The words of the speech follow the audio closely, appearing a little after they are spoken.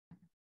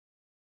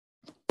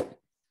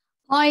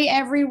Hi,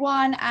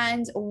 everyone,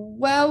 and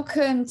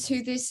welcome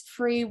to this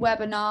free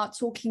webinar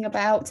talking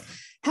about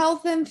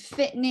health and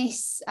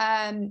fitness,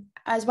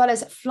 as well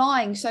as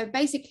flying. So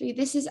basically,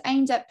 this is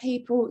aimed at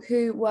people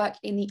who work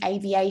in the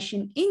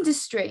aviation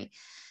industry.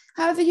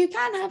 However, you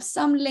can have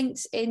some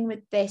links in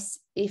with this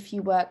if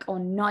you work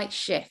on night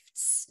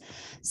shifts.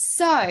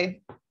 So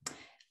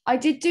I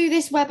did do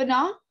this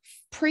webinar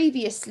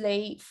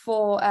previously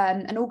for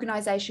an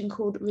organization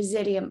called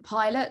Resilient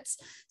Pilots.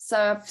 So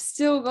I've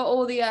still got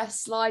all the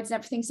slides and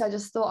everything. So I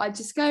just thought I'd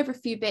just go over a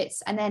few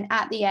bits. And then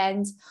at the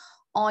end,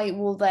 I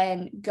will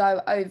then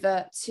go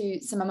over to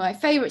some of my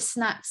favorite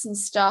snacks and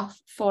stuff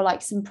for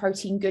like some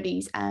protein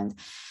goodies and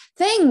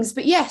things.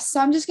 But yes, so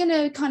I'm just going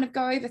to kind of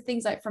go over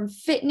things like from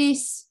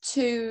fitness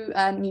to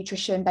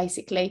nutrition,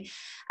 basically,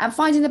 and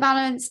finding the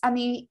balance and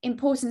the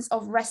importance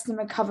of rest and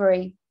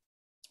recovery.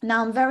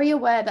 Now, I'm very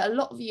aware that a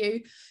lot of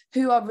you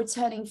who are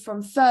returning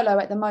from furlough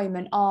at the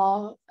moment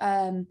are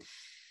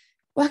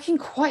working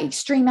quite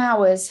extreme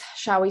hours,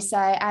 shall we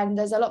say. And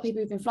there's a lot of people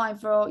who've been flying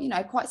for,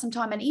 quite some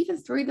time. And even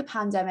through the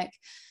pandemic,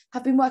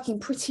 have been working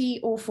pretty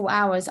awful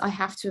hours, I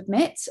have to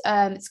admit.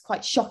 It's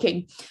quite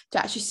shocking to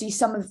actually see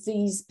some of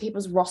these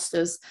people's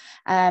rosters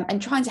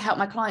and trying to help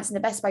my clients in the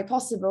best way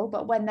possible.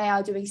 But when they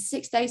are doing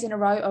 6 days in a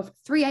row of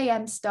 3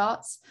 a.m.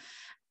 starts,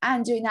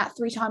 and doing that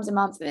 3 times a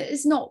month,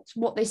 it's not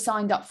what they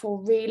signed up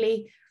for,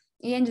 really.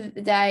 At the end of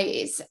the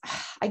day,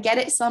 I get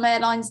it, some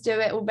airlines do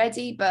it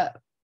already, but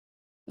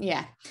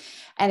yeah.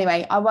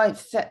 Anyway, I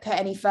won't put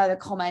any further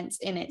comments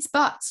in it,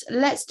 but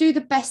let's do the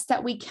best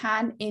that we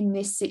can in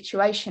this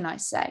situation, I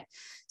say.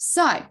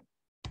 So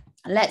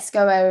let's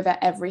go over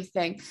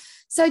everything.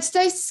 So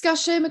today's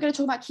discussion, we're going to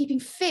talk about keeping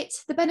fit,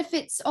 the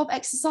benefits of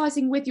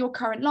exercising with your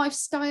current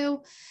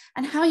lifestyle,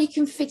 and how you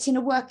can fit in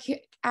a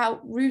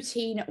workout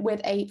routine with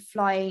a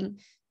flying,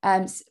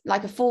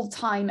 like a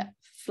full-time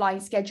flying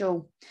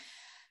schedule.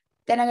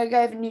 Then I'm going to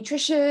go over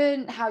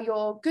nutrition, how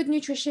your good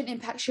nutrition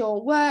impacts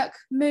your work,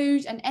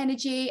 mood, and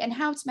energy, and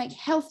how to make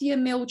healthier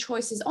meal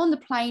choices on the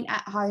plane,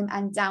 at home,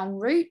 and en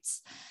route.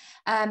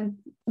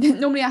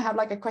 Normally I have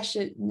like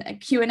a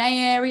Q&A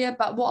area,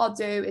 but what I'll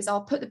do is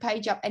I'll put the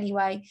page up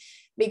anyway,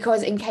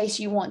 because in case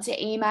you want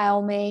to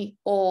email me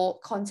or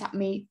contact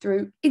me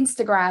through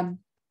Instagram.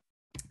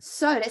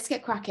 So let's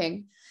get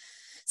cracking.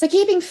 So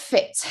keeping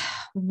fit,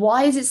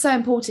 why is it so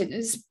important?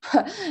 It's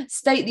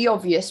state the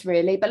obvious,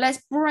 really, but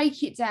let's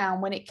break it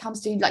down when it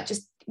comes to like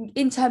just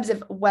in terms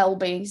of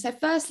well-being. So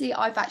firstly,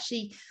 I've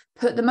actually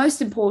put the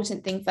most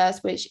important thing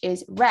first, which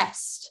is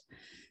rest.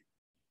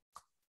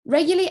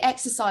 Regularly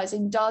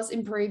exercising does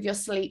improve your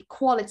sleep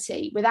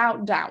quality,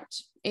 without doubt.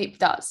 It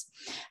does.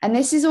 And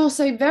this is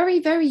also very,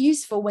 very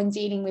useful when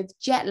dealing with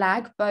jet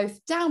lag, both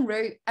en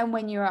route and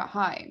when you're at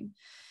home.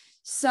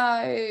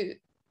 So,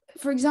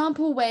 for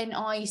example, when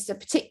I used to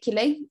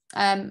particularly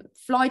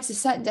fly to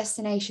certain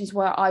destinations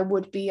where I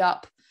would be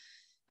up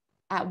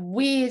at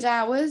weird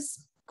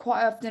hours,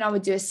 quite often I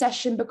would do a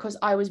session because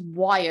I was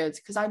wired,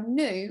 because I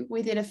knew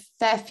within a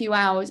fair few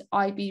hours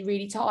I'd be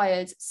really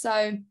tired.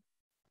 So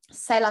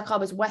say like I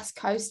was West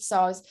Coast, so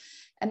I was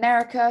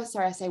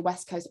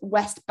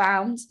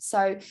westbound,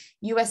 so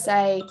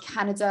USA,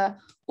 Canada,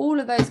 all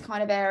of those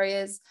kind of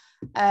areas.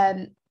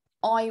 I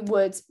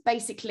would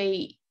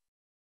basically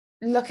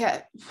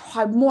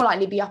I'd more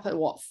likely be up at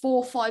 4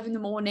 or 5 in the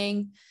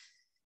morning.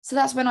 So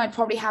that's when I'd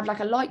probably have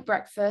like a light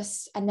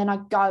breakfast, and then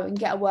I'd go and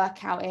get a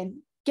workout in,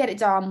 get it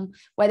done,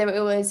 whether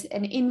it was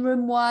an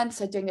in-room one,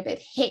 so doing a bit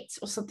of HIIT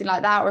or something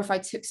like that, or if I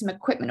took some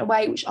equipment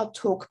away, which I'll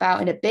talk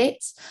about in a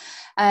bit.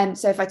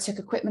 So if I took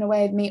equipment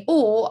away with me,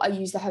 or I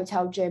use the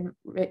hotel gym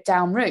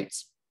en route.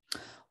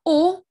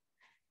 Or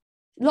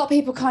a lot of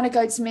people kind of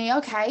go to me,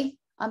 okay,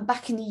 I'm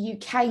back in the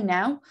UK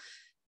now.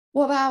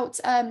 What about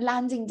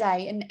landing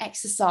day and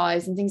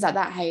exercise and things like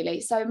that,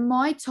 Hayley? So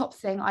my top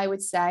thing, I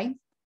would say,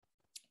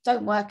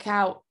 don't work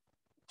out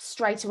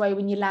straight away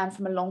when you land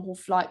from a long haul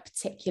flight,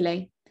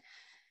 particularly.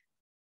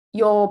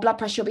 Your blood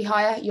pressure will be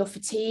higher, you're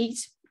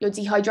fatigued, you're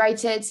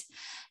dehydrated,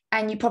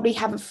 and you probably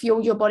haven't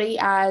fueled your body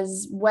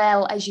as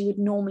well as you would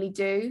normally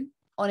do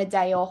on a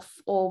day off,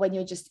 or when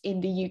you're just in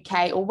the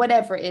UK, or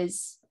whatever it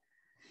is.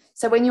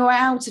 So when you're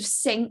out of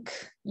sync,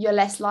 you're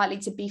less likely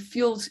to be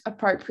fueled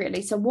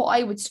appropriately. So what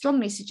I would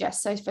strongly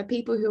suggest, so for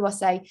people who are,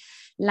 say,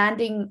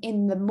 landing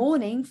in the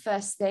morning,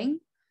 first thing,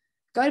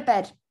 go to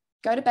bed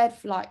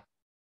for like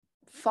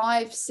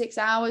 5-6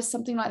 hours,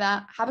 something like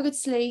that. Have a good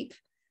sleep,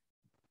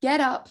 get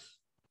up,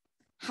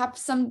 have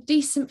some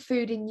decent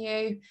food in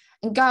you,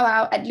 and go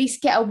out, at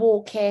least get a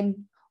walk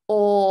in,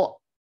 or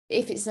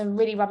if it's a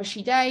really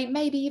rubbishy day,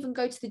 maybe even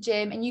go to the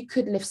gym, and you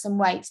could lift some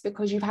weights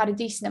because you've had a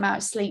decent amount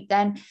of sleep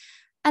then.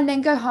 And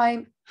then go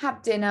home,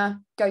 have dinner,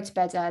 go to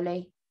bed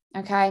early,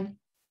 okay?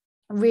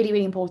 Really,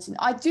 really important.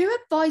 I do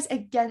advise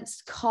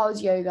against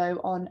cardio, though,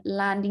 on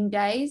landing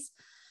days.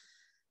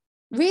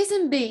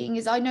 Reason being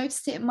is I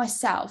noticed it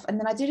myself, and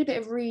then I did a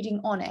bit of reading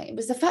on it. It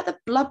was the fact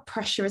that blood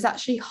pressure is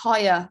actually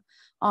higher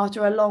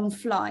after a long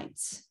flight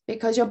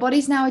because your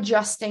body's now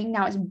adjusting.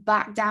 Now it's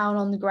back down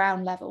on the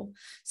ground level.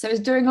 So it's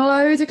doing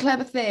loads of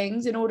clever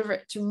things in order for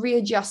it to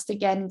readjust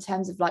again in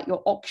terms of like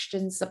your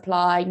oxygen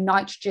supply,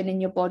 nitrogen in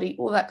your body,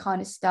 all that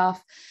kind of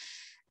stuff.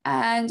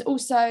 And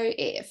also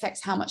it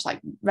affects how much like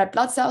red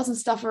blood cells and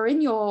stuff are in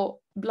your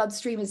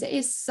bloodstream as it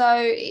is. So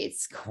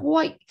it's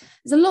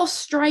there's a lot of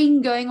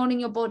strain going on in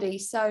your body.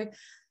 So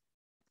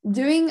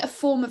doing a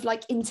form of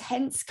like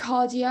intense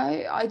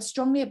cardio, I'd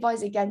strongly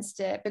advise against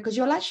it, because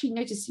you'll actually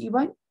notice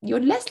you're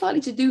less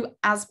likely to do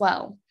as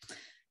well.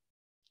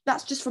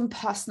 That's just from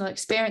personal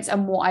experience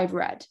and what I've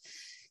read.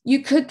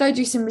 You could, though,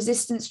 do some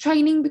resistance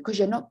training because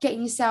you're not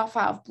getting yourself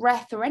out of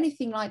breath or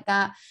anything like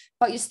that,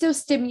 but you're still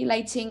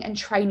stimulating and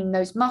training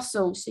those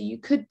muscles. So you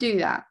could do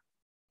that.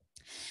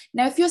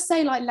 Now, if you're,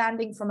 say, like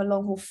landing from a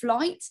long haul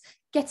flight,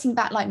 getting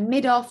back like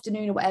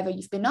mid-afternoon or whatever,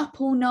 you've been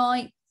up all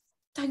night,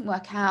 don't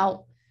work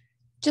out.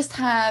 Just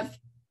have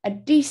a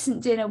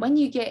decent dinner when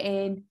you get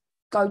in,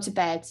 go to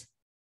bed,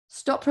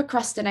 stop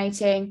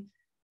procrastinating,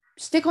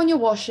 stick on your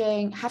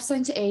washing, have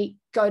something to eat,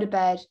 go to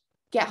bed,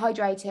 get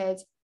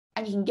hydrated,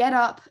 and you can get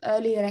up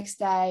early the next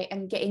day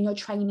and get in your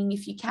training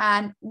if you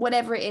can,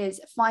 whatever it is,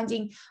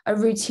 finding a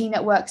routine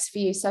that works for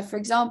you. So for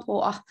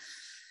example,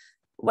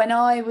 when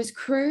I was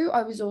crew,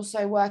 I was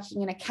also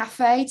working in a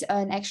cafe to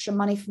earn extra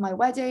money for my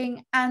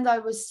wedding, and I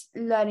was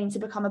learning to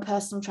become a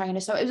personal trainer.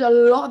 So it was a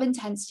lot of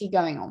intensity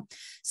going on.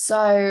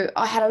 So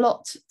I had a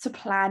lot to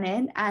plan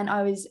in, and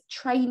I was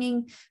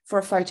training for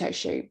a photo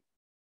shoot.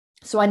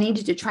 So I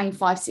needed to train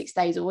 5-6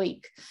 days a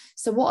week.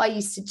 So what I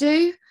used to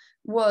do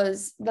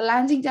was the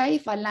landing day,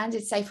 if I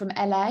landed, say, from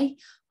LA,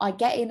 I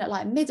get in at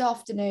like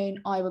mid-afternoon,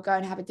 I would go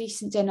and have a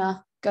decent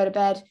dinner, go to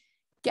bed,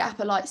 get up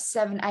at like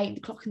 7-8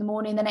 o'clock in the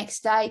morning the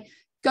next day,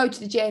 go to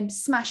the gym,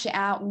 smash it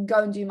out, and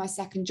go and do my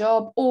second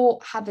job or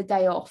have a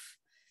day off.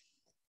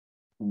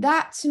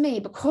 That, to me,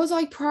 because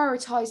I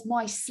prioritize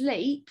my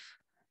sleep,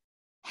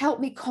 helped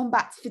me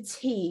combat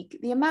fatigue.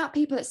 The amount of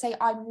people that say,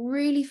 I'm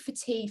really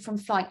fatigued from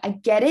flying, I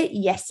get it.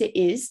 Yes, it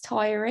is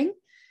tiring.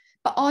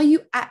 But are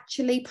you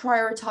actually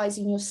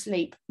prioritizing your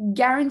sleep?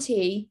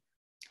 Guarantee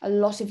a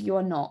lot of you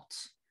are not.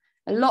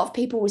 A lot of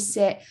people will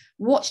sit,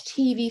 watch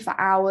TV for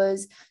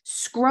hours,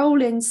 scroll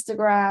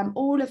Instagram,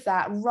 all of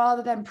that,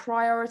 rather than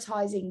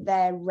prioritizing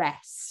their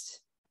rest.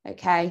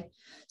 Okay.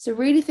 So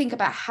really think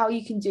about how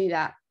you can do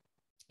that.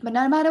 But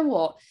no matter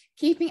what,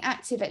 keeping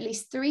active at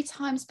least 3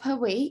 times per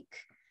week,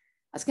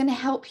 that's going to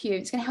help you.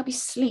 It's going to help you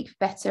sleep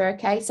better.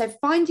 Okay. So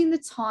finding the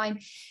time,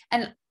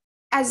 and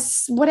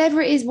as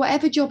whatever it is,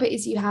 whatever job it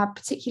is you have,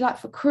 particularly like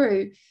for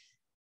crew,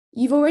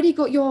 you've already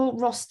got your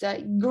roster.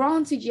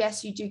 Granted,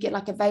 yes, you do get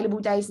like available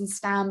days and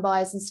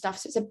standbys and stuff.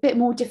 So it's a bit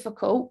more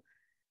difficult,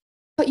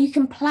 but you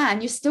can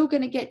plan. You're still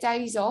going to get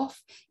days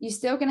off. You're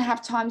still going to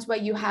have times where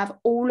you have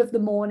all of the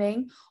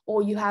morning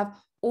or you have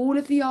all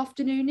of the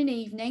afternoon and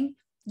evening.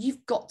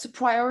 You've got to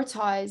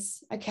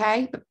prioritize,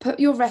 okay? But put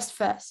your rest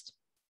first.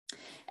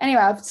 Anyway,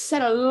 I've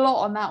said a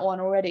lot on that one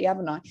already,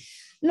 haven't I?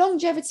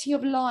 Longevity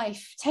of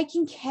life,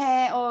 taking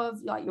care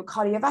of like your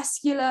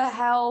cardiovascular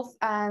health.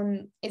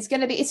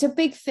 It's a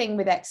big thing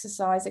with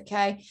exercise,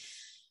 okay?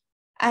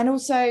 And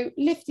also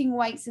lifting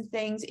weights and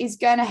things is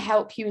going to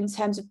help you in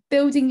terms of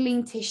building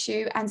lean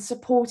tissue and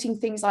supporting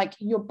things like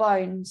your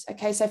bones,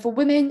 okay? So for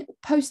women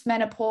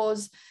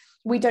post-menopause,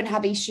 we don't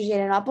have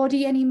estrogen in our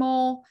body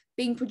anymore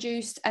being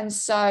produced, and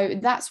so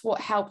that's what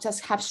helped us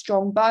have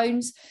strong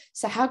bones.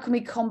 So how can we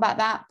combat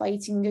that? By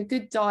eating a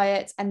good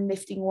diet and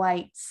lifting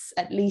weights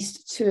at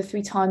least 2 or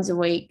 3 times a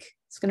week.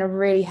 It's going to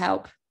really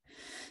help.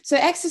 So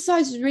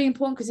exercise is really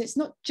important because it's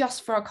not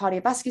just for our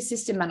cardiovascular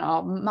system and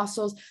our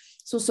muscles,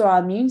 it's also our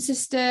immune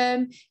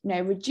system,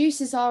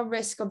 reduces our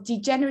risk of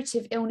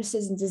degenerative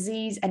illnesses and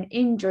disease and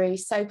injury.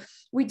 So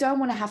we don't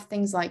want to have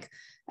things like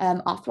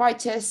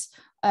arthritis,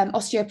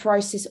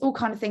 osteoporosis, all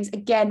kind of things.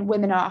 Again,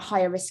 women are at a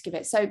higher risk of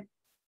it. So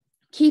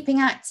keeping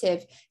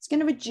active is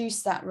going to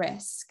reduce that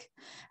risk.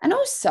 And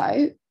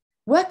also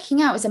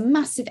working out is a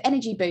massive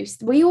energy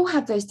boost. We all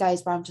have those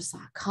days where I'm just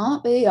like, I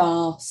can't be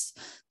arsed,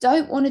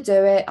 don't want to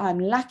do it, I'm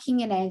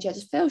lacking in energy, I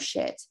just feel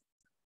shit.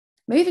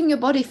 Moving your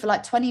body for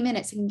like 20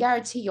 minutes, I can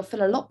guarantee you'll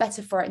feel a lot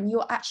better for it, and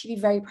you'll actually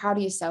be very proud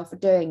of yourself for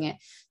doing it.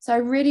 So I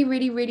really,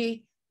 really,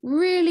 really,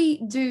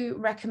 really do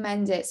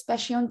recommend it,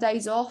 especially on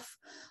days off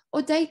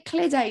or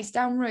clear days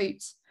down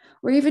route,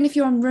 or even if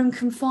you're on room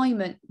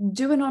confinement,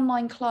 do an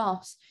online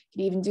class. You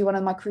can even do one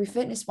of my Crew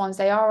Fitness ones.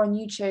 They are on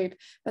YouTube,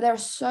 but there are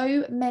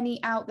so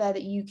many out there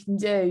that you can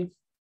do.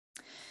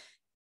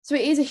 So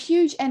it is a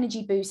huge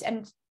energy boost.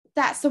 And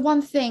that's the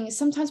one thing.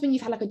 Sometimes when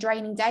you've had like a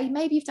draining day,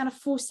 maybe you've done a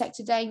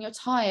 4-sector day and you're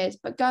tired,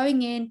 but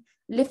going in,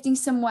 lifting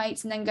some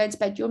weights and then going to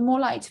bed, you're more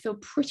likely to feel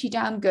pretty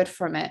damn good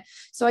from it.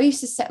 So I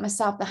used to set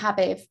myself the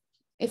habit of,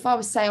 if I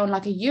was, say, on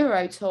like a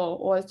Euro tour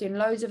or I was doing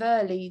loads of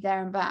early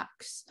there and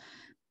backs,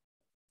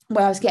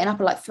 where I was getting up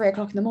at like 3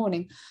 o'clock in the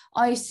morning,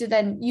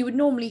 you would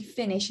normally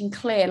finish and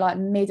clear like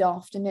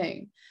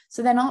mid-afternoon.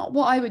 So then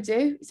what I would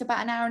do, it's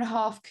about an hour and a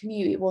half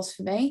commute it was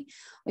for me.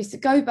 I used to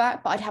go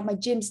back, but I'd have my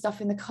gym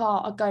stuff in the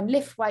car. I'd go and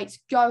lift weights,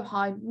 go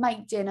home,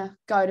 make dinner,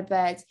 go to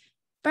bed.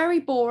 very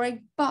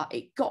boring, but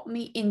it got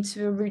me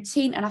into a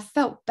routine and I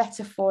felt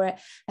better for it.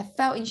 I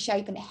felt in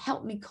shape and it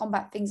helped me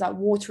combat things like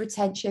water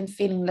retention,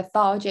 feeling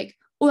lethargic,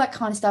 all that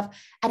kind of stuff.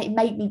 And it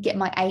made me get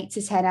my 8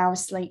 to 10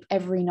 hours sleep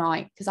every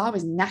night because I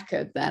was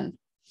knackered then.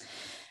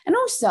 And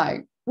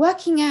also,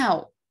 working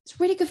out, it's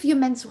really good for your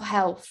mental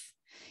health.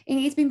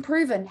 It's been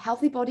proven,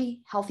 healthy body,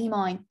 healthy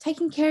mind,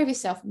 taking care of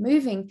yourself,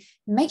 moving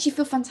makes you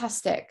feel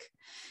fantastic.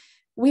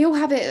 We all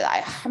have it.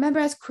 I remember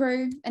as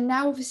crew, and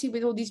now obviously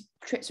with all these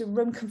trips with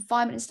room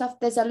confinement and stuff,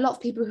 there's a lot of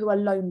people who are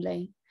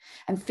lonely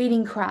and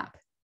feeling crap.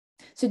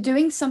 So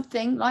doing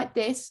something like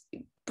this,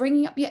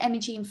 bringing up your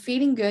energy and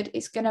feeling good,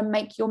 it's going to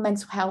make your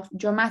mental health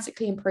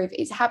dramatically improve.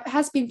 It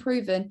has been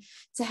proven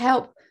to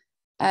help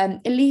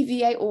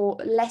alleviate or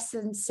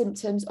lessen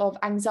symptoms of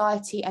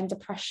anxiety and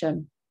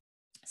depression.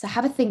 So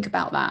have a think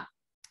about that.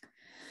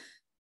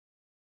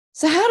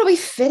 So how do we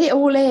fit it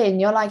all in?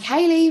 You're like,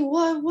 Hayley,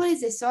 what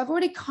is this? So I've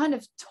already kind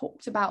of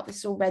talked about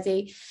this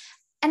already.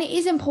 And it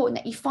is important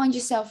that you find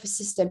yourself a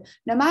system,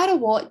 no matter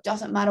what. It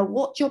doesn't matter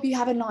what job you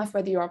have in life,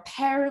 whether you're a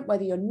parent,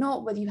 whether you're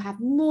not, whether you have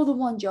more than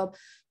one job.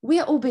 We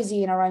are all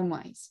busy in our own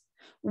ways.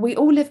 We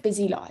all live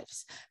busy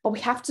lives, but we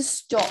have to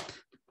stop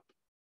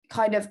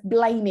kind of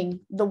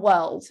blaming the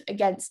world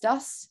against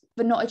us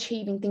for not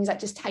achieving things like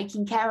just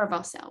taking care of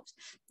ourselves.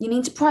 You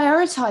need to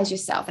prioritize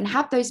yourself and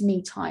have those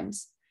me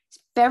times. It's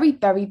very,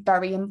 very,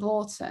 very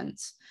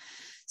important.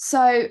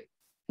 So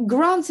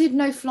granted,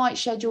 no flight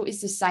schedule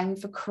is the same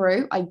for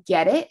crew. I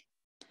get it.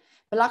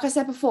 But like I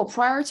said before,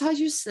 prioritize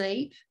your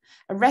sleep.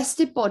 A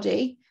rested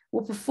body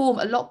will perform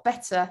a lot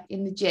better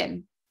in the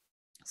gym.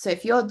 So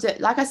if you're,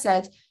 like I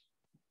said,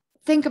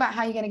 think about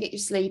how you're going to get your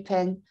sleep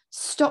in.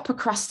 Stop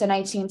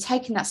procrastinating and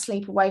taking that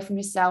sleep away from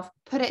yourself.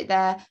 Put it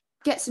there.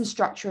 Get some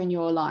structure in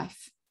your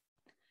life.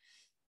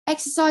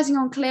 Exercising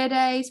on clear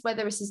days,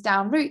 whether this is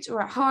down route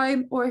or at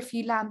home, or if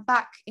you land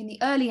back in the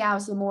early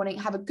hours of the morning,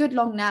 have a good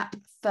long nap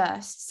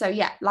first. So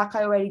yeah, like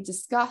I already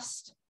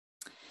discussed.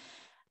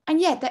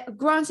 And yeah,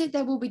 granted,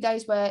 there will be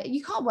days where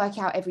you can't work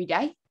out every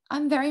day.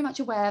 I'm very much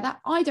aware of that.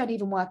 I don't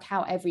even work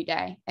out every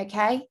day,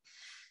 okay?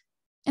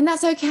 And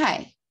that's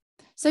okay.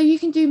 So you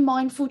can do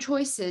mindful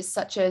choices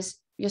such as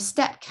your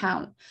step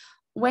count.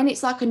 When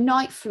it's like a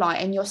night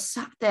flight and you're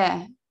sat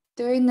there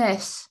doing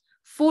this,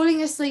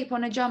 falling asleep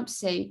on a jump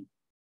seat.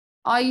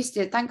 I used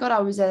to, thank God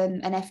I was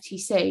an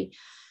FTC.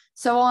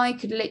 So I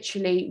could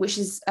literally, which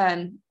is,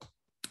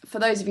 for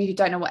those of you who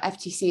don't know what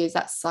FTC is,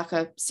 that's like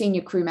a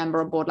senior crew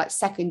member on board, like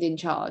second in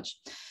charge.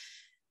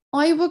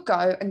 I would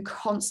go and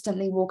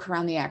constantly walk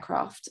around the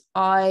aircraft.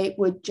 I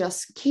would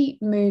just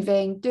keep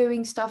moving,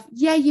 doing stuff.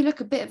 Yeah, you look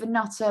a bit of a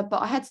nutter,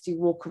 but I had to do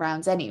walk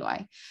arounds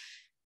anyway.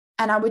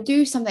 And I would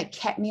do something that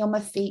kept me on my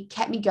feet,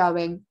 kept me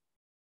going.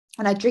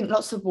 And I drink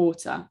lots of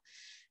water.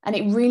 And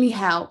it really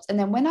helped. And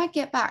then when I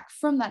get back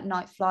from that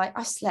night flight,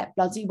 I slept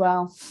bloody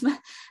well.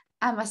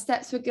 And my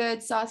steps were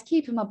good. So I was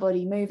keeping my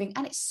body moving.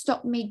 And it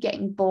stopped me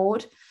getting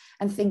bored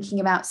and thinking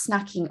about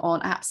snacking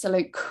on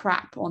absolute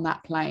crap on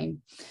that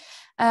plane.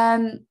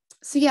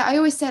 So yeah, I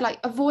always say, like,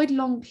 avoid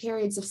long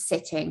periods of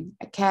sitting,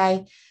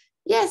 okay?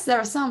 Yes, there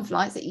are some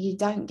flights that you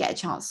don't get a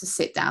chance to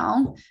sit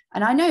down,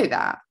 and I know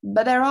that,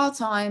 but there are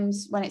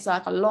times when it's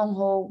like a long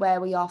haul where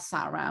we are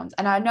sat around.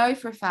 And I know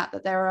for a fact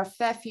that there are a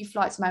fair few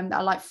flights at the moment that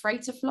are like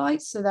freighter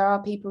flights, so there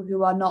are people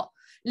who are not,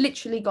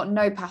 literally got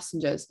no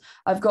passengers.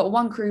 I've got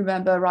one crew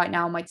member right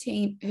now on my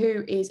team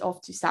who is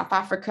off to South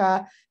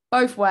Africa,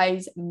 both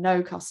ways,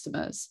 no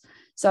customers.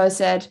 So I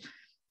said,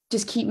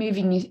 just keep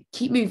moving,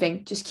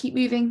 just keep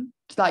moving,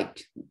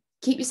 like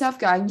keep yourself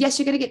going. Yes,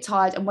 you're going to get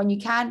tired, and when you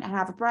can and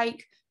have a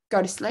break,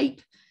 go to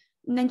sleep,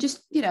 and then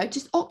just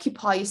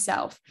occupy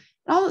yourself.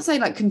 And I'm not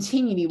saying like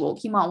continually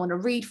walk. You might want to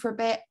read for a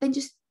bit, then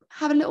just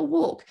have a little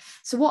walk.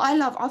 So what I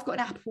love, I've got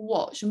an Apple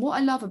Watch, and what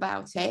I love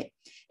about it,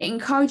 it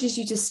encourages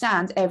you to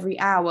stand every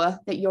hour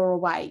that you're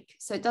awake.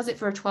 So it does it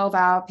for a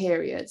 12-hour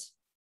period.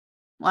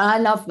 Well, I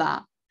love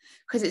that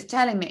because it's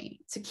telling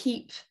me to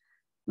keep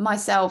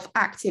myself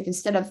active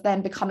instead of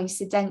then becoming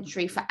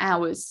sedentary for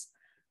hours.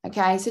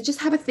 Okay, so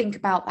just have a think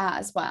about that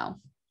as well.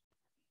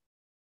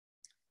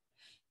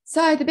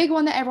 So the big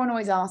one that everyone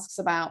always asks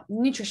about,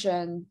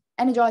 nutrition,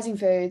 energizing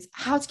foods,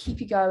 how to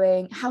keep you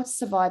going, how to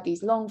survive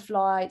these long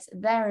flights,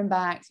 there and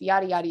back,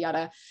 yada, yada,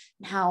 yada,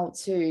 and how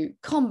to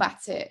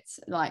combat it,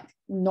 like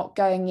not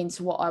going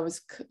into what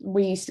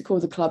we used to call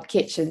the club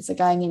kitchen. So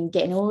going in,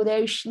 getting all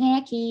those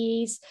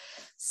snackies.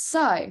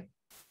 So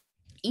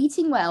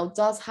eating well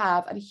does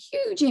have a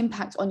huge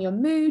impact on your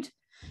mood,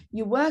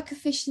 your work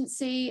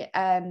efficiency,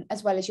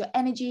 as well as your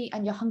energy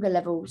and your hunger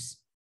levels.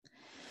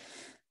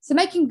 So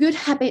making good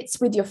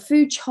habits with your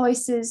food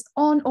choices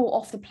on or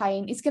off the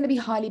plane is going to be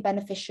highly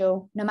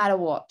beneficial no matter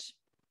what.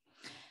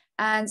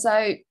 And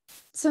so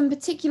some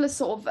particular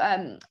sort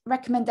of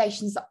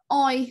recommendations that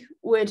I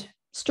would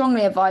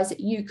strongly advise that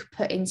you could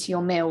put into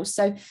your meals.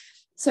 So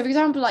for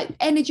example, like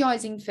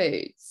energizing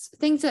foods,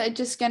 things that are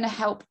just going to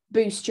help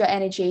boost your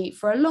energy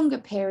for a longer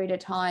period of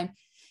time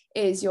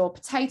is your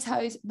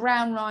potatoes,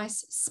 brown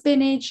rice,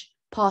 spinach,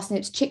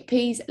 parsnips,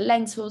 chickpeas,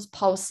 lentils,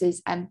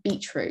 pulses, and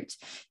beetroot.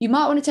 You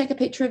might want to take a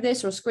picture of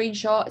this or a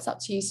screenshot. It's up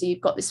to you. So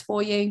you've got this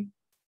for you.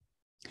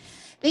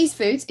 These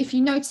foods, if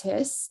you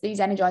notice, these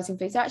energizing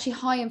foods are actually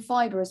high in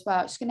fiber as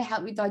well. It's going to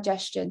help with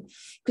digestion,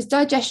 because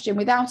digestion,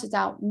 without a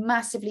doubt,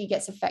 massively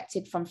gets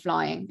affected from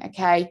flying.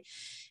 Okay.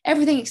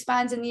 Everything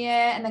expands in the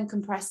air and then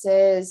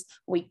compresses.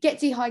 We get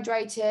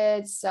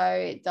dehydrated. So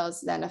it does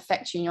then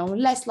affect you. You're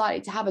less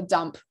likely to have a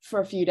dump for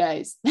a few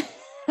days.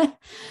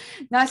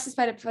 Nicest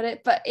way to put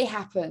it, but it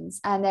happens.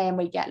 And then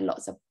we get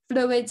lots of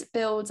fluids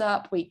build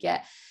up. We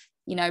get,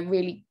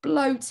 really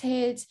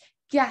bloated,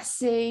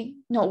 gassy,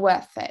 not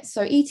worth it.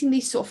 So eating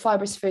these sort of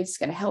fibrous foods is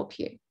going to help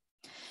you.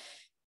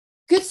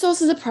 Good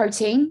sources of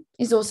protein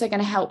is also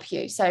going to help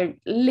you. So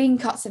lean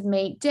cuts of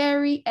meat,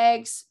 dairy,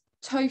 eggs,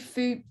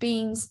 tofu,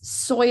 beans,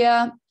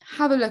 soya.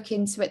 Have a look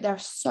into it. There are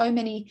so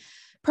many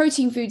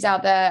protein foods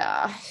out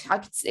there.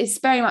 It's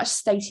very much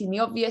stating the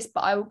obvious,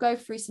 but I will go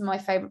through some of my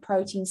favorite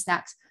protein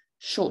snacks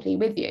shortly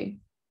with you.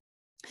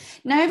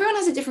 Now, everyone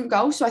has a different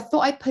goal, so I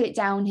thought I'd put it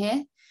down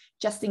here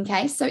just in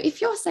case. So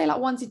if you're, say, like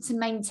wanting to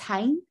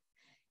maintain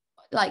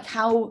like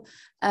how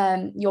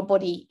your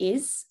body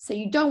is, so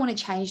you don't want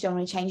to change, your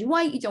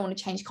weight, you don't want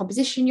to change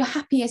composition, you're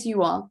happy as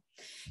you are,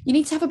 you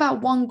need to have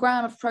about 1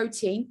 gram of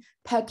protein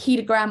per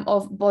kilogram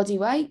of body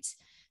weight.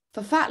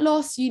 For fat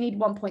loss, you need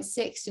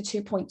 1.6 to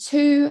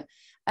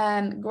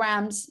 2.2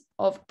 grams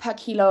per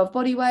kilo of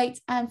body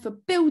weight. And for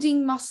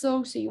building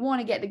muscle, so you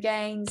want to get the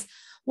gains,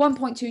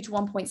 1.2 to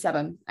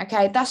 1.7.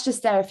 Okay, that's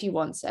just there if you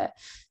want it.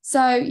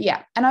 So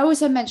yeah, and I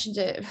also mentioned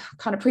it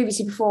kind of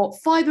previously before,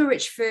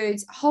 fiber-rich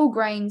foods, whole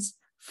grains,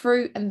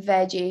 fruit and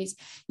veggies.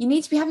 You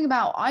need to be having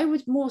about, I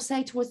would more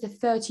say towards the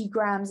 30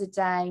 grams a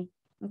day.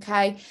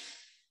 Okay.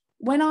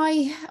 When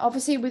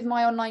obviously with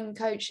my online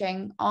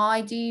coaching,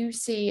 I do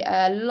see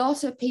a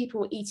lot of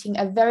people eating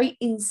a very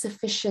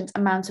insufficient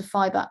amount of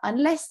fiber,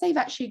 unless they've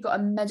actually got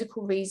a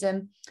medical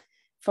reason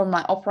from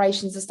like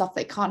operations and stuff,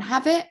 they can't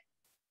have it.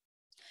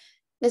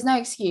 There's no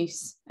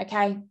excuse.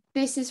 Okay.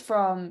 This is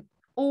from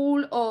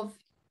all of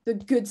the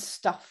good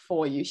stuff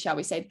for you, shall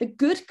we say, the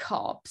good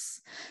carbs.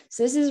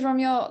 So this is from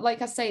your,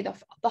 like I say,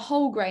 the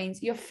whole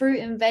grains, your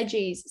fruit and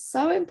veggies,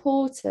 so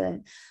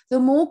important. The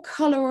more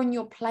color on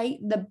your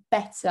plate, the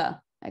better.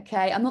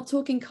 Okay, I'm not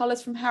talking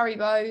colors from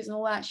Haribo's and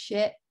all that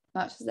shit.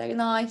 That's very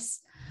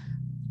nice.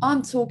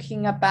 I'm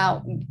talking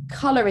about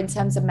color in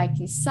terms of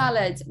making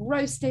salads,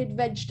 roasted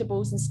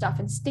vegetables and stuff,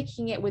 and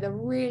sticking it with a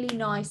really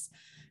nice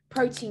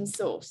protein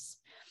source.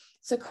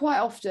 So quite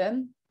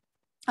often,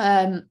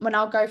 when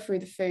I'll go through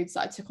the foods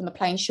that I took on the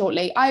plane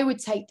shortly, I would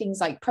take things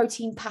like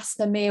protein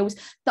pasta meals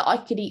that I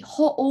could eat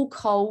hot or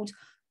cold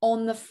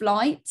on the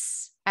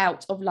flights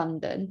out of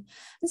London.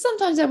 And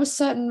sometimes there were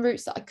certain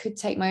routes that I could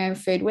take my own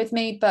food with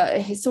me, but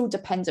it's all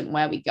dependent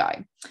where we go.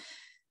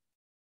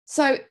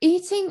 So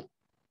eating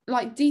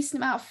like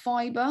decent amount of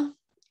fiber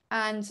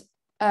and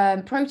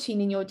protein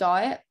in your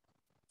diet,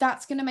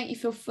 that's going to make you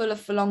feel fuller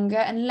for longer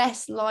and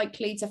less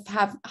likely to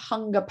have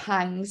hunger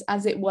pangs,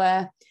 as it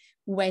were,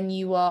 when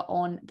you are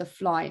on the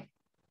flight.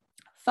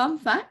 Fun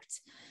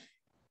fact,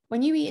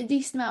 when you eat a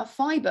decent amount of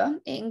fiber,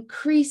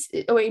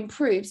 it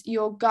improves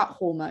your gut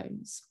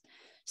hormones.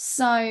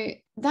 So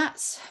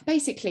that's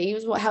basically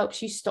what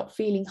helps you stop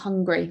feeling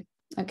hungry.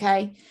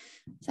 Okay.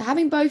 So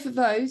having both of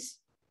those,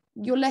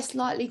 you're less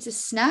likely to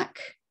snack.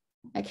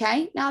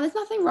 Okay. Now there's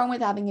nothing wrong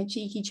with having a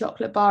cheeky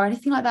chocolate bar or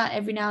anything like that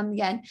every now and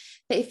again.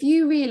 But if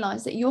you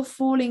realize that you're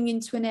falling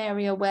into an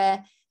area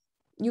where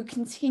you're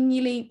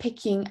continually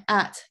picking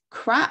at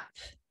crap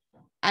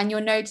and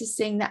you're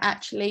noticing that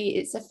actually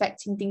it's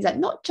affecting things like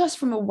not just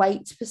from a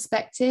weight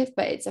perspective,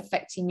 but it's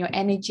affecting your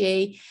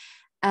energy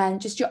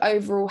and just your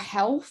overall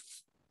health,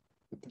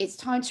 it's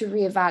time to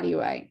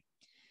reevaluate.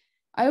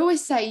 I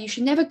always say you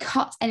should never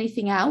cut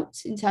anything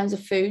out in terms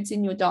of foods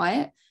in your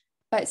diet,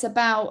 but it's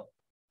about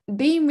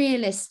being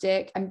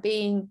realistic and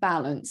being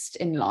balanced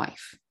in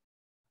life.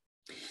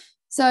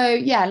 So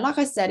yeah, like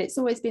I said, it's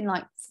always been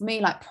like, for me,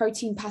 like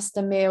protein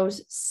pasta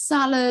meals,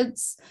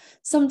 salads.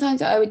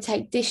 Sometimes I would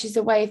take dishes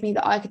away with me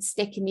that I could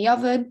stick in the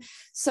oven.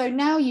 So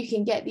now you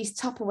can get these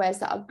Tupperwares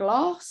that are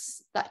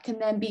glass that can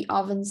then be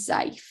oven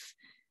safe.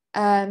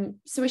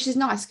 So which is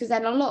nice, because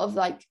then a lot of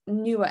like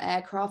newer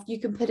aircraft, you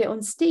can put it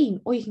on steam,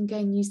 or you can go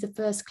and use the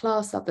first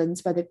class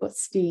ovens where they've got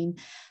steam,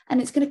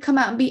 and it's going to come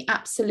out and be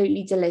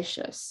absolutely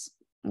delicious.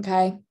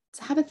 Okay,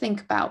 so have a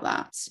think about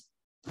that.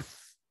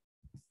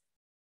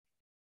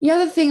 The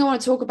other thing I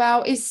want to talk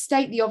about is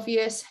state the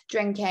obvious,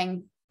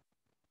 drinking.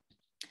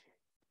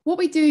 What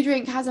we do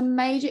drink has a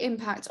major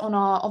impact on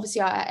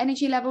obviously our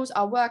energy levels,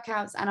 our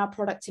workouts, and our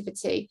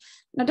productivity.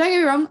 Now, don't get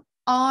me wrong,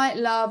 I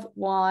love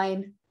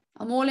wine.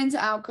 I'm all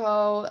into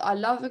alcohol. I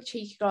love a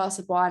cheeky glass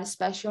of wine,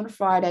 especially on a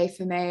Friday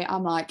for me.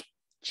 I'm like,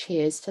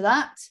 cheers to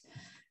that.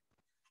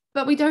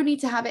 But we don't need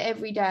to have it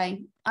every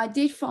day. I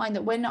did find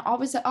that when I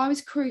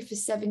was crew for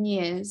 7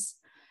 years,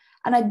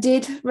 and I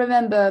did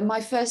remember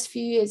my first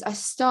few years, I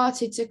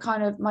started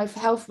to my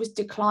health was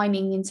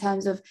declining in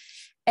terms of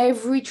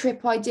every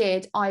trip I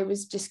did, I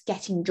was just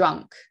getting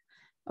drunk.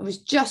 I was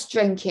just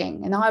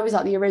drinking, and I was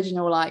like the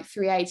original like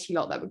 380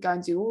 lot that would go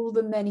and do all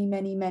the many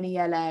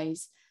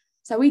LAs.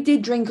 So we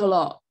did drink a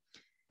lot,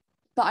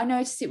 but I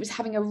noticed it was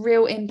having a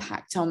real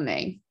impact on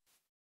me.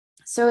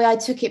 So I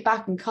took it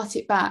back and cut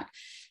it back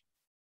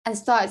and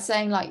started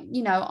saying, like,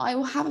 you know, I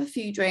will have a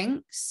few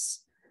drinks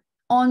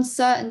on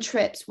certain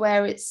trips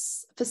where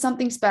it's for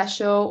something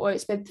special, or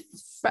it's with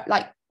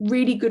like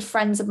really good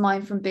friends of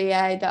mine from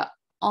BA that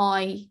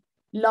I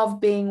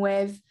love being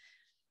with.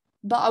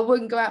 But I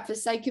wouldn't go out for the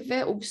sake of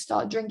it or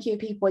start drinking with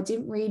people I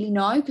didn't really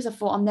know, because I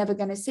thought I'm never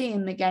going to see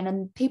them again.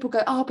 And people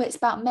go, oh, but it's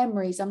about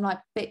memories. I'm like,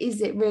 but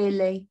is it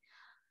really?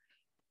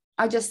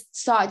 I just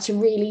started to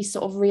really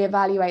sort of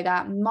reevaluate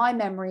that. My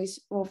memories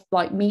of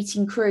like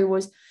meeting crew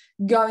was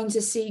going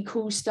to see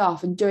cool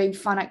stuff and doing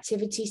fun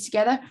activities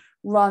together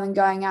rather than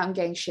going out and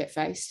getting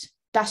shit-faced.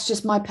 That's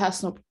just my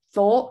personal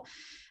thought.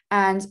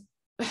 And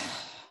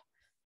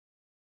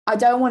I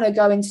don't want to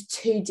go into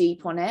too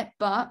deep on it,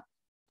 but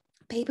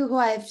people who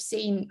I've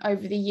seen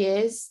over the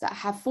years that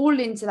have fallen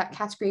into that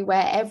category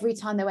where every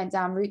time they went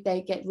down route,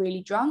 they get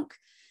really drunk,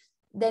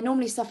 they're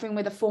normally suffering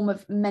with a form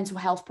of mental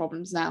health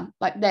problems now.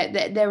 Like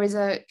there is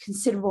a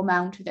considerable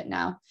amount of it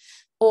now,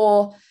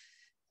 or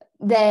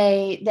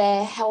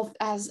their health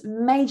has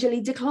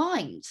majorly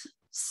declined.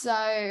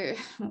 So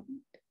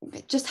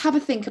just have a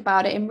think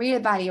about it and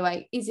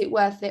reevaluate. Is it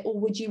worth it? Or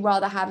would you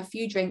rather have a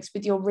few drinks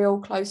with your real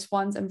close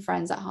ones and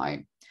friends at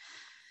home?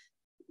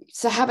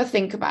 So have a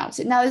think about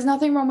it. Now, there's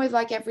nothing wrong with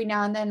like every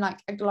now and then, like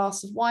a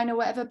glass of wine or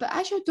whatever. But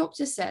as your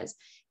doctor says,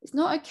 it's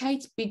not okay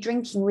to be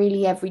drinking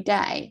really every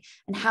day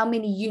and how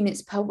many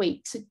units per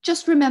week. So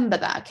just remember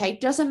that, okay?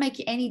 It doesn't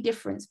make any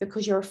difference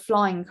because you're a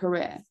flying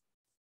career.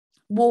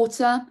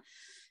 Water,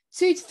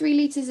 2 to 3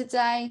 litres a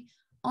day.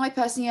 I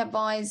personally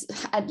advise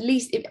at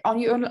least, if on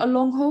your a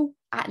long haul,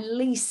 at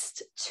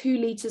least 2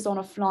 litres on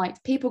a flight.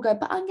 People go,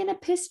 but I'm going to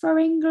piss for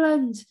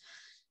England.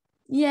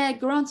 Yeah,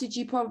 granted,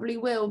 you probably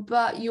will,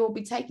 but you'll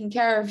be taking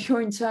care of your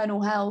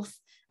internal health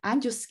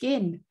and your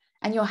skin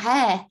and your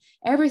hair,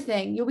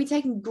 everything. You'll be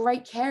taking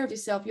great care of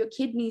yourself. Your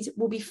kidneys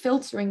will be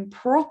filtering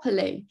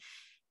properly.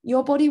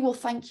 Your body will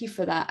thank you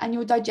for that, and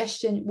your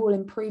digestion will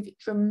improve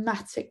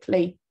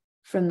dramatically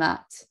from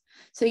that.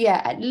 So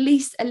yeah, at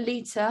least a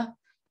litre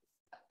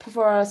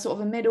for a sort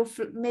of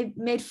a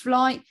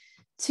mid-flight,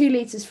 2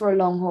 litres for a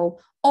long haul,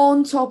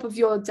 on top of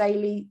your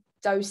daily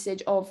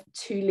dosage of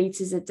 2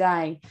 litres a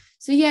day.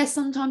 So yeah,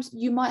 sometimes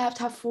you might have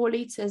to have 4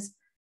 litres,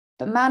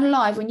 but man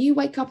alive, when you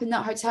wake up in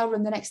that hotel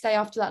room the next day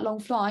after that long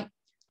flight,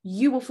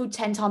 you will feel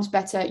 10 times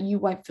better. You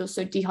won't feel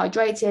so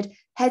dehydrated,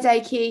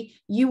 headachy.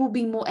 You will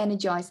be more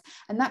energized.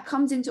 And that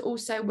comes into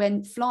also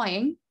when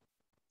flying.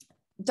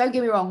 Don't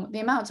get me wrong, the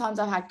amount of times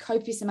I've had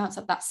copious amounts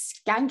of that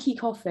skanky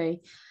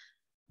coffee,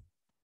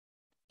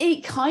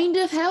 it kind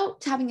of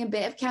helped having a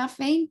bit of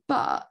caffeine,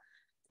 but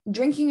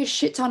drinking a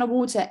shit ton of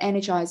water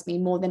energized me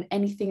more than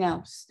anything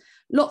else.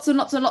 Lots and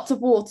lots and lots of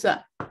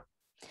water.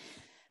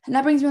 And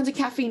that brings me on to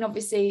caffeine,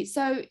 obviously.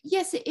 So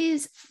yes, it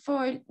is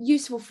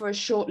useful for a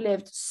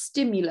short-lived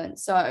stimulant.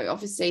 So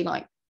obviously,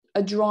 like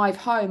a drive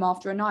home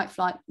after a night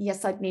flight,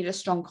 yes, I'd need a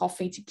strong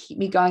coffee to keep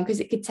me going, because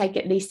it could take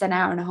at least an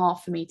hour and a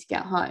half for me to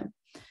get home.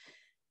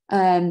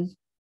 And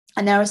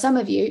there are some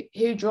of you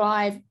who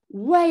drive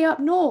way up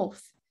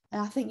north.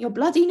 And I think you're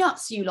bloody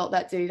nuts, you lot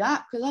that do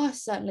that, because I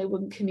certainly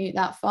wouldn't commute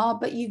that far,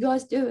 but you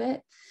guys do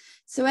it.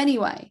 So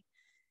anyway,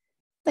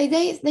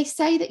 they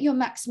say that your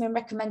maximum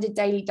recommended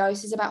daily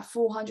dose is about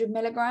 400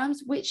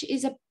 milligrams, which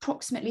is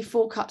approximately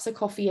 4 cups of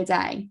coffee a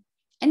day.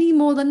 Any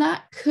more than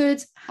that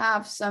could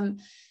have some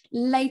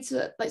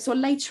later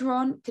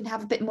on can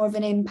have a bit more of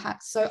an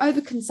impact. So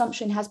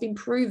overconsumption has been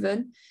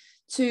proven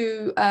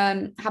to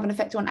have an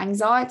effect on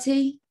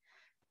anxiety,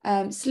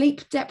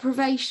 sleep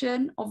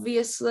deprivation,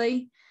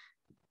 obviously,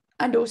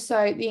 and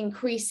also the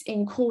increase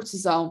in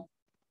cortisol.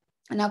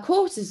 And now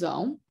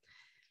cortisol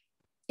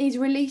is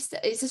released,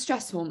 it's a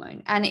stress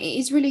hormone, and it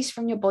is released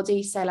from your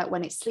body, say like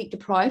when it's sleep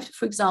deprived,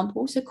 for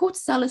example. So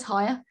cortisol is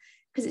higher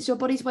because it's your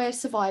body's way of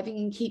surviving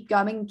and keep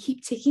going,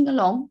 keep ticking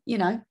along, you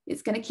know,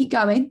 it's going to keep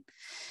going.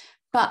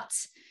 But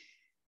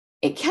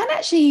it can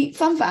actually,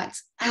 fun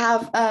fact,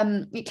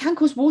 it can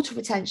cause water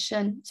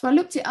retention. So I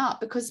looked it up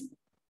because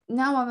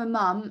now I'm a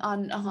mum,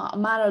 and a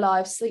man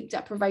alive, sleep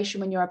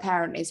deprivation when you're a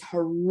parent is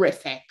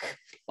horrific.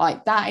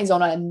 Like that is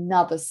on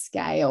another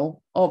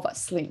scale of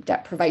sleep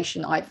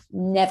deprivation I've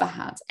never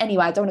had.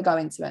 Anyway, I don't want to go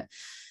into it.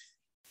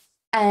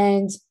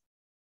 And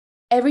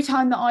every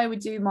time that I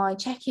would do my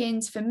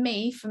check-ins for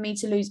me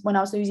to lose, when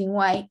I was losing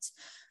weight,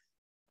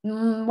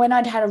 when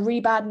I'd had a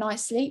really bad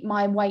night's sleep,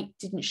 my weight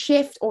didn't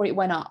shift or it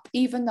went up,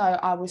 even though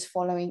I was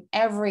following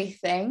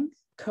everything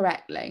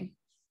correctly.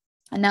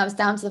 And that was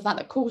down to the fact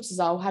that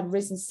cortisol had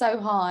risen so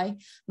high,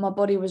 my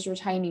body was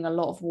retaining a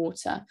lot of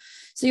water.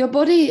 So your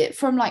body,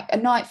 from like a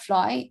night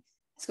flight,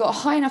 it's got a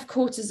high enough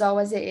cortisol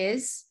as it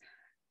is.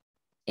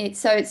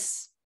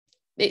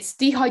 It's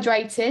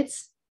dehydrated,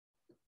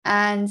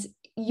 and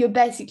you're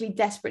basically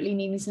desperately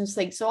needing some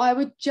sleep. So I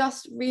would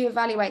just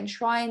reevaluate and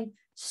try and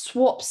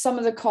swap some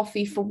of the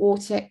coffee for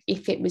water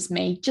if it was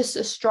me. Just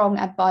a strong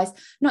advice. I'm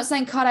not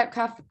saying cut out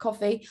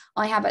coffee.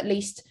 I have at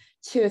least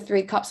 2 or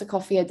 3 cups of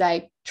coffee a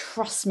day.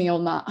 Trust me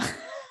on that.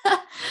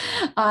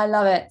 I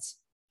love it.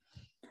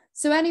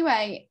 So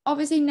anyway,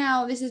 obviously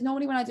now this is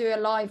normally when I do a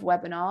live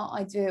webinar,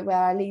 I do it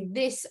where I leave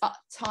this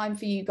time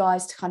for you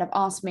guys to kind of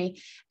ask me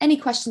any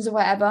questions or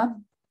whatever.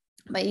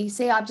 But you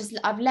see,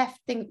 I've left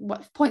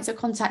what points of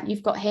contact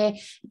you've got here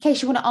in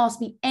case you want to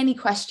ask me any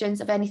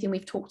questions of anything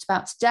we've talked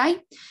about today.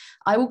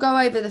 I will go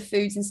over the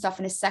foods and stuff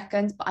in a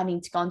second, but I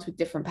need to go onto a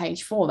different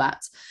page for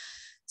that.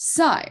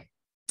 So what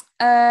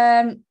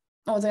I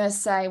was going to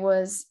say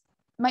was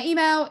my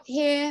email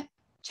here,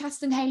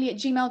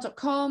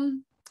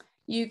 chattertonhaley@gmail.com.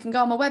 You can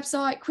go on my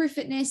website,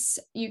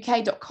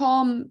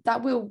 crewfitnessuk.com.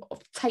 That will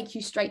take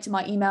you straight to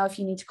my email if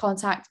you need to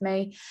contact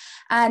me.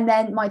 And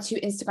then my 2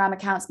 Instagram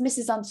accounts,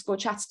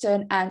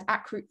 Mrs._Chatterton and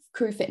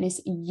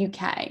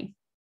 @crewfitnessuk.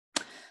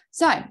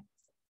 So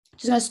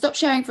just going to stop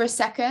sharing for a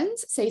second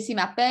so you see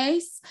my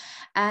face.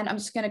 And I'm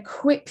just going to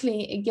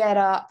quickly get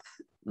up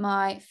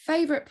my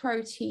favorite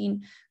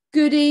protein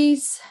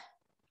goodies.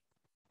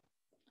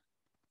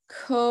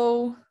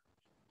 Cool.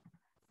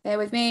 Bear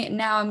with me.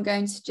 Now I'm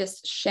going to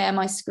just share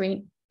my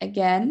screen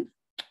again.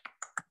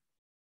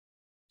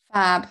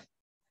 Fab.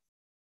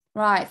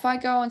 Right, if I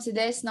go onto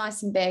this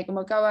nice and big and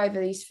we'll go over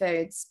these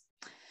foods.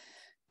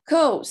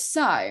 Cool.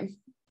 So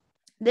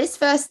this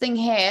first thing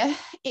here,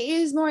 it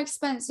is more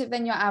expensive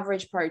than your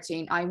average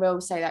protein. I will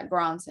say that,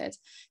 granted.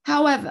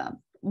 However,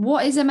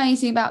 what is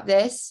amazing about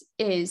this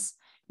is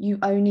you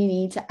only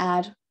need to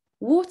add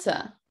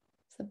water.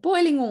 So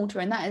boiling water,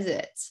 and that is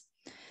it.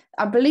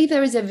 I believe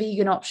there is a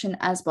vegan option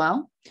as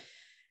well.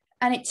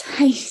 And it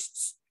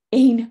tastes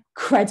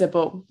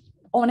incredible.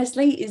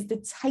 Honestly, is the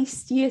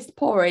tastiest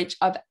porridge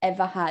I've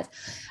ever had.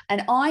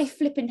 And I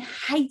flipping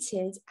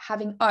hated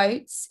having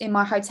oats in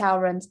my hotel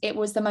rooms. It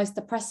was the most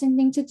depressing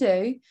thing to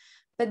do.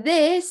 But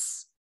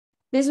this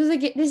is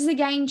a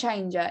game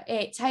changer.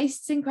 It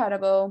tastes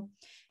incredible.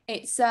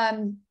 It's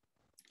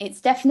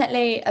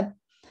definitely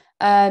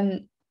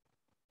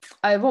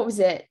what was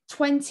it,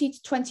 20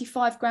 to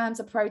 25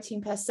 grams of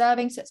protein per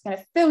serving, so it's going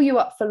to fill you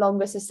up for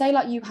longer. So say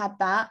like you had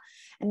that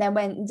and then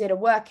went and did a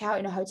workout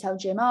in a hotel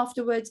gym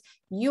afterwards,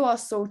 you are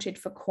sorted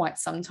for quite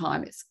some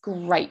time. It's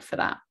great for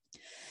that.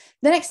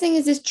 The next thing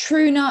is this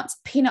True Nuts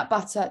peanut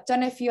butter.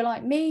 Don't know if you're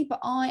like me, but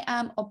I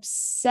am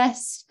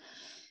obsessed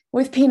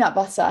with peanut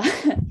butter.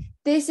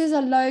 This is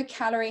a low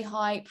calorie,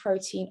 high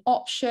protein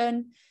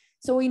option.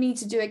 So all you need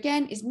to do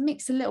again is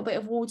mix a little bit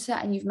of water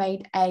and you've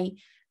made a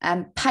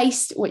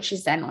paste, which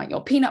is then like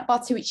your peanut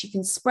butter, which you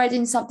can spread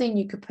in something.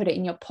 You could put it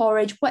in your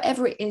porridge,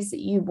 whatever it is that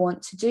you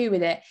want to do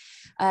with it.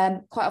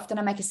 Quite often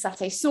I make a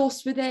satay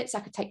sauce with it. So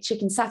I could take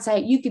chicken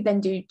satay. You could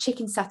then do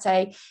chicken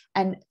satay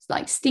and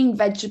like steamed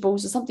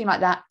vegetables or something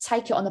like that.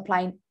 Take it on the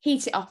plane,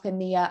 heat it up in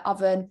the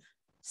oven,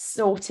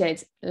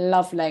 sorted.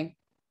 Lovely.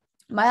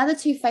 My other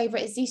 2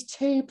 favorite is these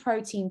 2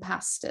 protein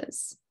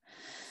pastas.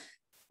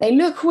 They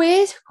look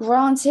weird,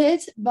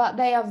 granted, but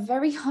they are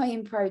very high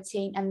in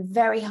protein and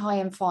very high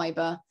in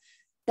fiber.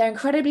 They're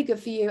incredibly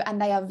good for you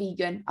and they are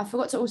vegan. I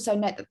forgot to also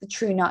note that the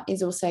True Nut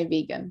is also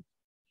vegan.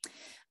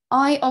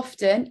 I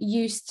often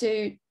used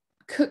to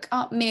cook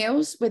up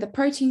meals with a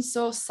protein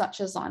source such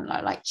as, I don't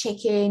know, like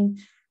chicken,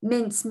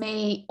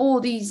 mincemeat, all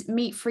these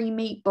meat-free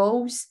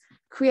meatballs,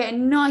 create a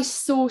nice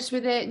sauce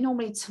with it,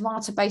 normally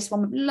tomato-based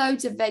one with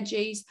loads of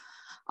veggies.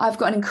 I've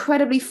got an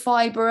incredibly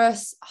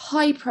fibrous,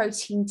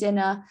 high-protein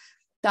dinner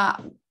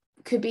that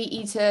could be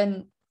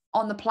eaten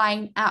on the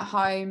plane, at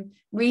home,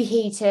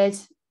 reheated.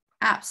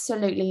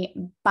 Absolutely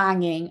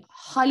banging.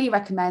 Highly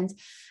recommend.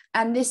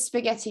 And this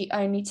spaghetti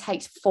only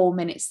takes 4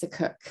 minutes to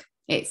cook.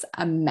 It's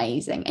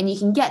amazing. And you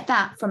can get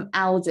that from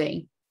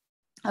Aldi.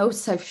 I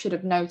also should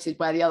have noted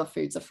where the other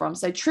foods are from.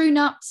 So True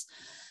Nuts,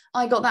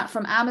 I got that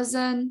from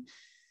Amazon.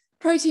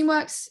 Protein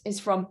Works is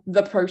from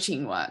The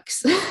Protein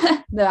Works,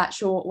 the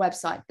actual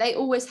website. They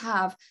always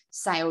have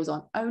sales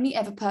on. Only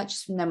ever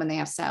purchase from them when they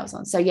have sales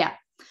on. So yeah,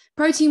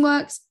 Protein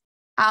Works,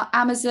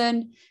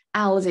 Amazon,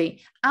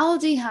 Aldi.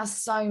 Aldi has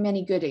so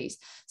many goodies.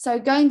 So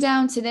going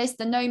down to this,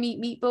 the no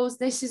meat meatballs,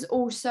 this is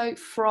also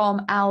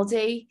from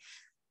Aldi.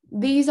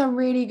 These are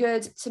really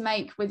good to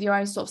make with your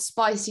own sort of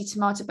spicy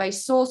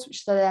tomato-based sauce,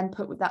 which they then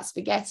put with that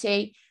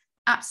spaghetti.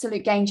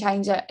 Absolute game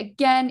changer.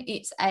 Again,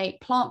 it's a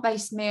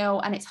plant-based meal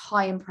and it's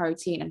high in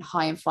protein and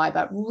high in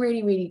fiber.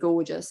 Really, really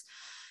gorgeous.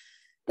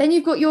 Then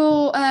you've got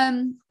your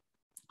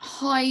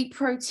high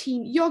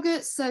protein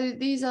yogurts. So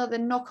these are the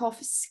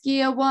knockoff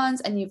Skyr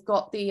ones, and you've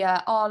got the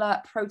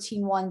Arla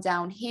protein one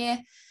down here.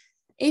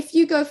 If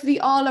you go for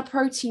the Arla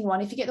protein one,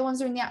 if you get the ones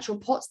that are in the actual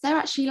pots, they're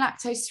actually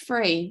lactose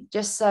free,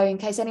 just so in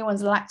case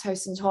anyone's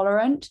lactose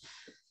intolerant.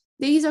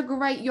 These are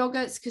great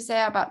yogurts because they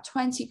are about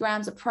 20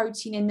 grams of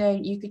protein in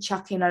them. You could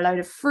chuck in a load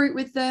of fruit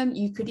with them.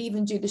 You could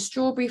even do the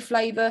strawberry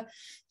flavor,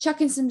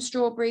 chuck in some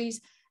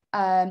strawberries,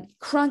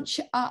 crunch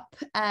up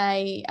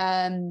a,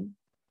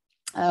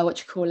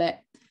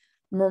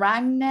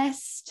 meringue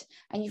nest,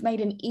 and you've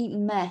made an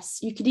eaten mess.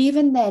 You could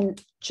even then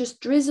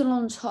just drizzle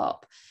on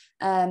top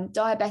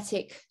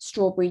diabetic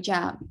strawberry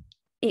jam.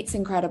 It's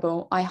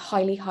incredible. I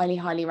highly, highly,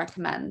 highly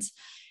recommend.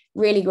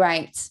 Really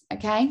great.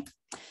 Okay.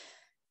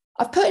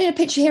 I've put in a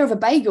picture here of a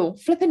bagel.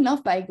 Flipping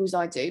love bagels,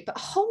 I do. But a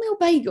wholemeal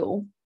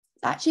bagel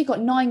actually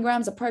got 9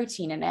 grams of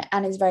protein in it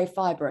and is very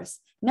fibrous.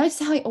 Notice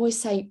how I always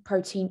say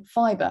protein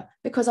fiber,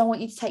 because I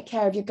want you to take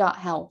care of your gut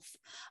health.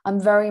 I'm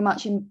very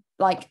much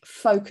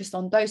focused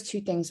on those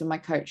 2 things with my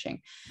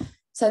coaching.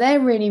 So they're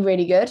really,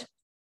 really good.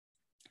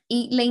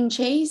 Eat lean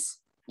cheese.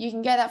 You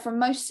can get that from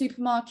most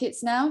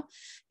supermarkets now.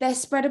 Their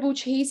spreadable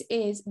cheese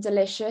is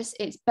delicious.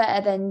 It's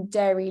better than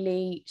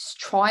Dairy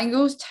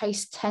triangles,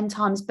 tastes 10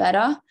 times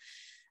better.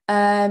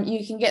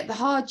 You can get the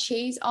hard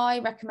cheese. I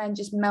recommend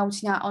just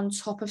melting that on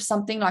top of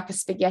something like a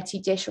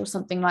spaghetti dish or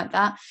something like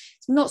that.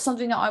 It's not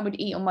something that I would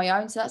eat on my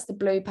own. So that's the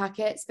blue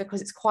packets,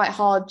 because it's quite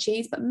hard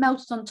cheese, but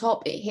melted on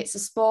top, it hits a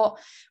spot.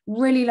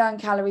 Really low in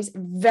calories,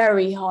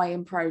 very high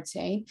in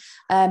protein.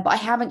 But I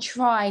haven't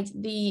tried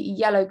the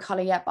yellow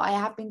color yet, but I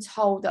have been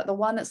told that the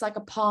one that's like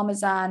a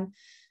Parmesan,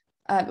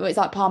 it's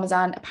like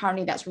Parmesan,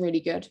 apparently that's really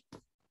good.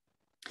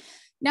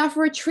 Now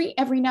for a treat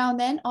every now and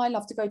then, I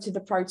love to go to the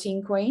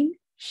Protein Queen.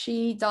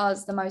 She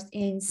does the most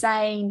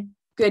insane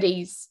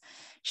goodies.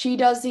 She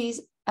does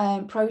these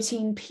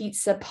protein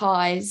pizza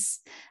pies,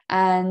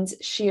 and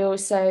she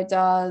also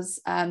does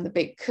the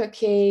big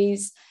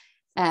cookies,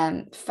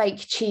 fake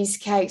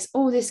cheesecakes,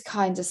 all this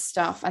kind of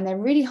stuff. And they're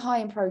really high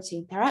in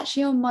protein. They're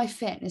actually on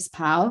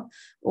MyFitnessPal,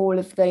 all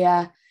of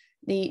the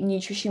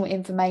nutritional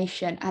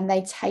information, and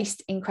they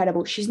taste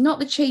incredible. She's not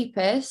the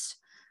cheapest,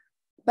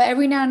 but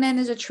every now and then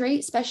there's a treat,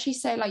 especially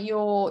say like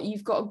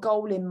you've got a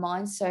goal in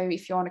mind. So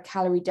if you're on a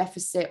calorie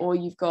deficit, or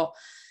you've got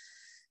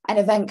an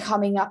event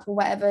coming up or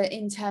whatever,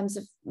 in terms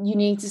of you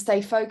need to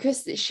stay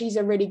focused, she's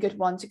a really good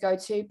one to go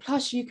to.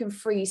 Plus you can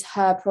freeze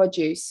her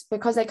produce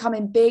because they come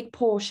in big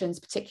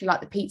portions, particularly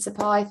like the pizza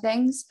pie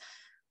things.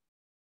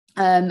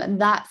 And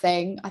that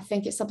thing, I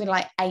think it's something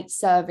like 8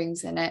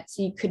 servings in it.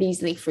 So you could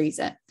easily freeze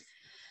it.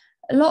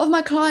 A lot of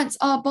my clients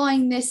are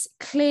buying this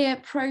clear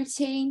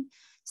protein.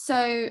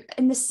 So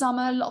in the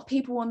summer, a lot of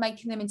people were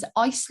making them into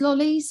ice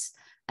lollies,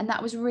 and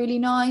that was really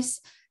nice.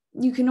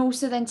 You can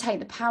also then take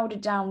the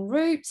powdered down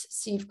root.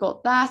 So you've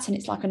got that, and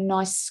it's like a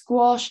nice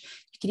squash.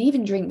 You could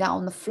even drink that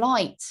on the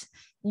flight.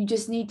 You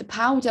just need the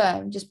powder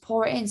and just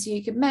pour it in. So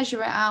you could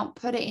measure it out,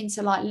 put it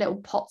into like little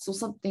pots or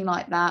something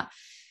like that.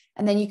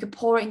 And then you could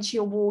pour it into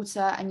your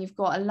water, and you've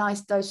got a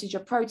nice dosage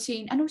of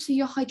protein, and also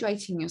you're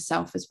hydrating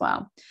yourself as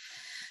well.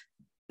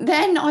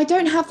 Then I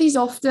don't have these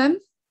often.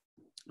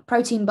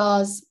 Protein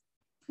bars,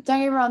 don't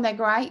get me wrong, they're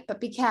great,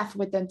 but be careful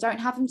with them. Don't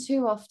have them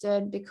too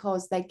often,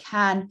 because they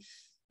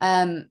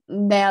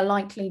are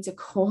likely to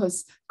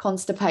cause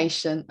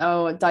constipation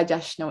or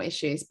digestional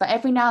issues. But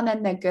every now and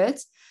then they're good.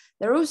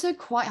 They're also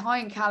quite high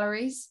in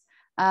calories,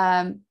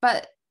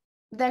 but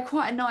they're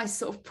quite a nice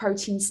sort of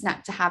protein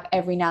snack to have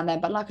every now and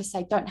then. But like I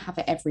say, don't have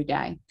it every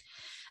day.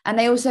 And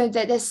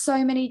there's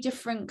so many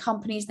different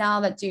companies now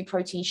that do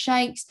protein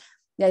shakes.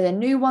 There's a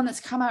new one that's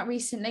come out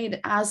recently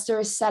that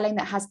Asda is selling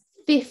that has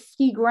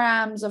 50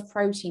 grams of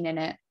protein in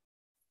it.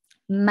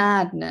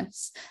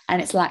 Madness.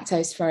 And it's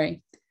lactose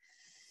free.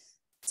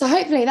 So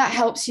hopefully that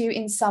helps you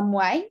in some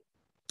way.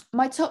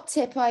 My top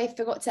tip I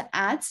forgot to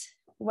add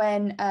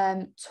when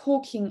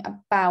talking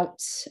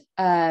about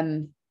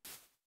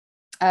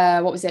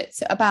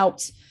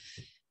about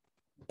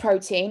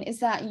protein is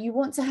that you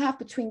want to have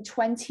between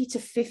 20 to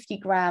 50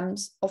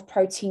 grams of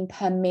protein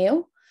per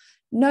meal,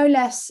 no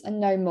less and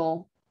no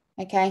more.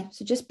 Okay,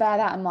 so just bear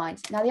that in mind.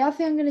 Now, the other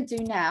thing I'm going to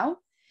do now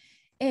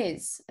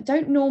is, I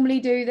don't normally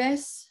do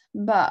this,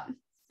 but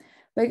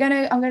I'm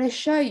going to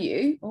show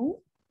you,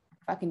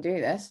 if I can do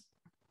this,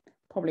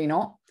 probably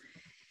not,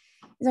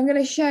 is I'm going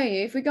to show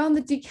you, if we go on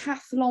the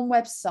Decathlon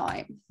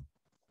website,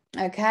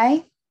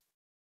 okay,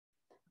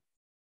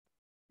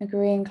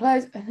 agree and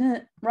close,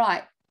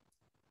 right,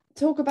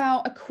 talk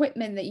about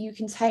equipment that you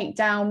can take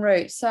down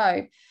route.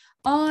 So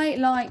I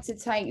like to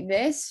take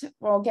this,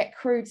 or I'll get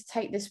crew to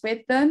take this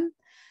with them.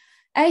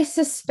 A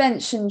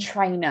suspension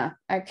trainer,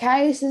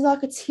 okay? This is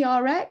like a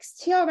TRX.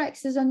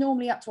 TRXs are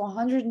normally up to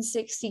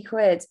 160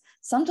 quid,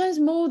 sometimes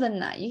more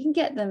than that. You can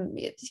get them,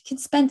 you can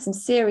spend some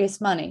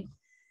serious money.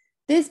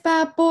 This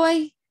bad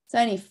boy, it's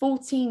only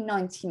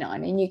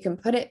 $14.99, and you can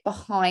put it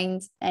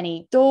behind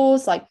any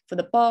doors, like for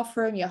the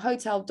bathroom, your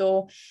hotel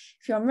door.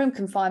 If you're on room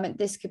confinement,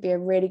 this could be a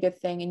really good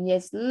thing. And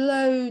there's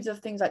loads of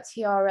things like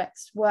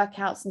TRX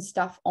workouts and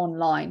stuff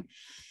online.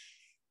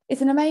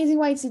 It's an amazing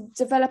way to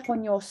develop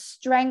on your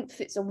strength.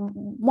 It's a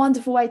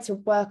wonderful way to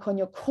work on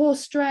your core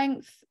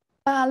strength,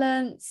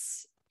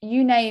 balance,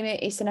 you name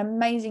it. It's an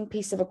amazing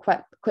piece of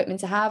equipment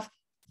to have.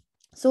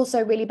 It's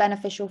also really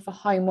beneficial for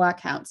home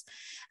workouts,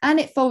 and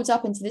it folds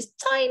up into this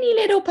tiny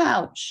little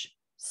pouch.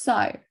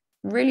 So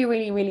really,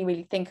 really, really,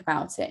 really think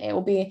about it. It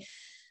will be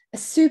a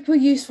super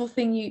useful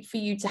thing for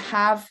you to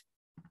have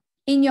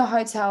in your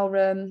hotel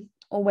room,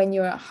 or when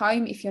you're at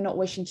home if you're not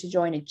wishing to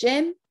join a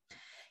gym.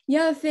 The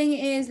other thing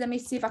is, let me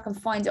see if I can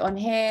find it on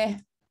here.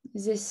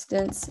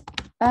 Resistance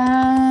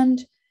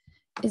band.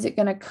 Is it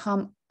going to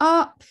come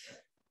up?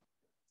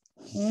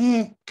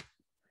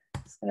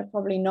 It's going to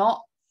probably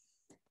not.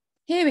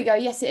 Here we go.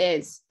 Yes, it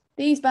is.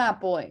 These bad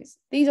boys.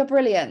 These are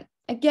brilliant.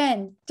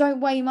 Again, don't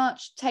weigh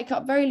much, take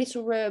up very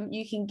little room.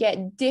 You can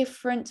get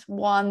different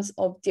ones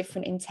of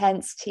different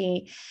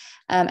intensity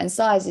and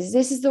sizes.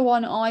 This is the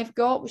one I've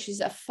got, which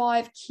is a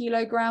 5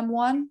 kilogram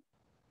one.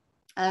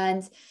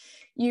 And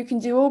you can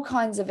do all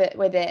kinds of it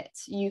with it.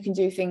 You can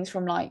do things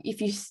from, like,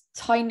 if you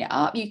tighten it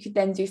up, you could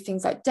then do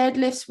things like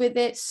deadlifts with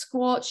it,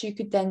 squats. You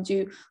could then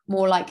do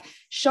more like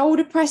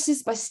shoulder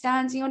presses by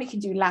standing on it. You can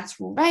do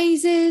lateral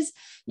raises.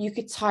 You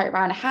could tie it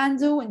around a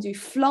handle and do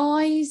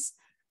flies.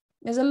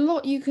 There's a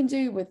lot you can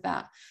do with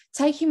that.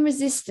 Taking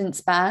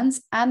resistance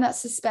bands and that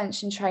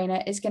suspension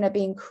trainer is going to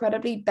be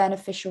incredibly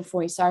beneficial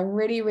for you. So I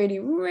really, really,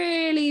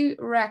 really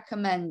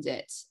recommend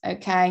it.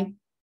 Okay.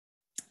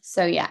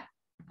 So yeah.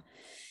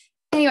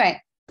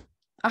 Anyway,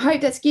 I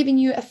hope that's given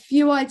you a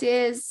few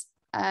ideas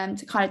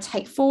to kind of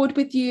take forward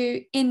with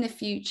you in the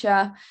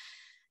future.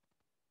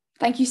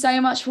 Thank you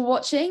so much for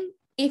watching.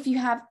 If you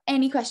have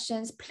any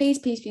questions, please,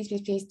 please, please,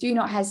 please, please do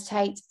not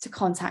hesitate to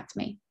contact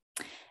me.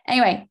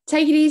 Anyway,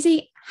 take it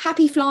easy,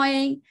 happy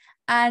flying,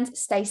 and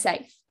stay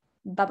safe.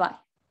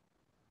 Bye-bye.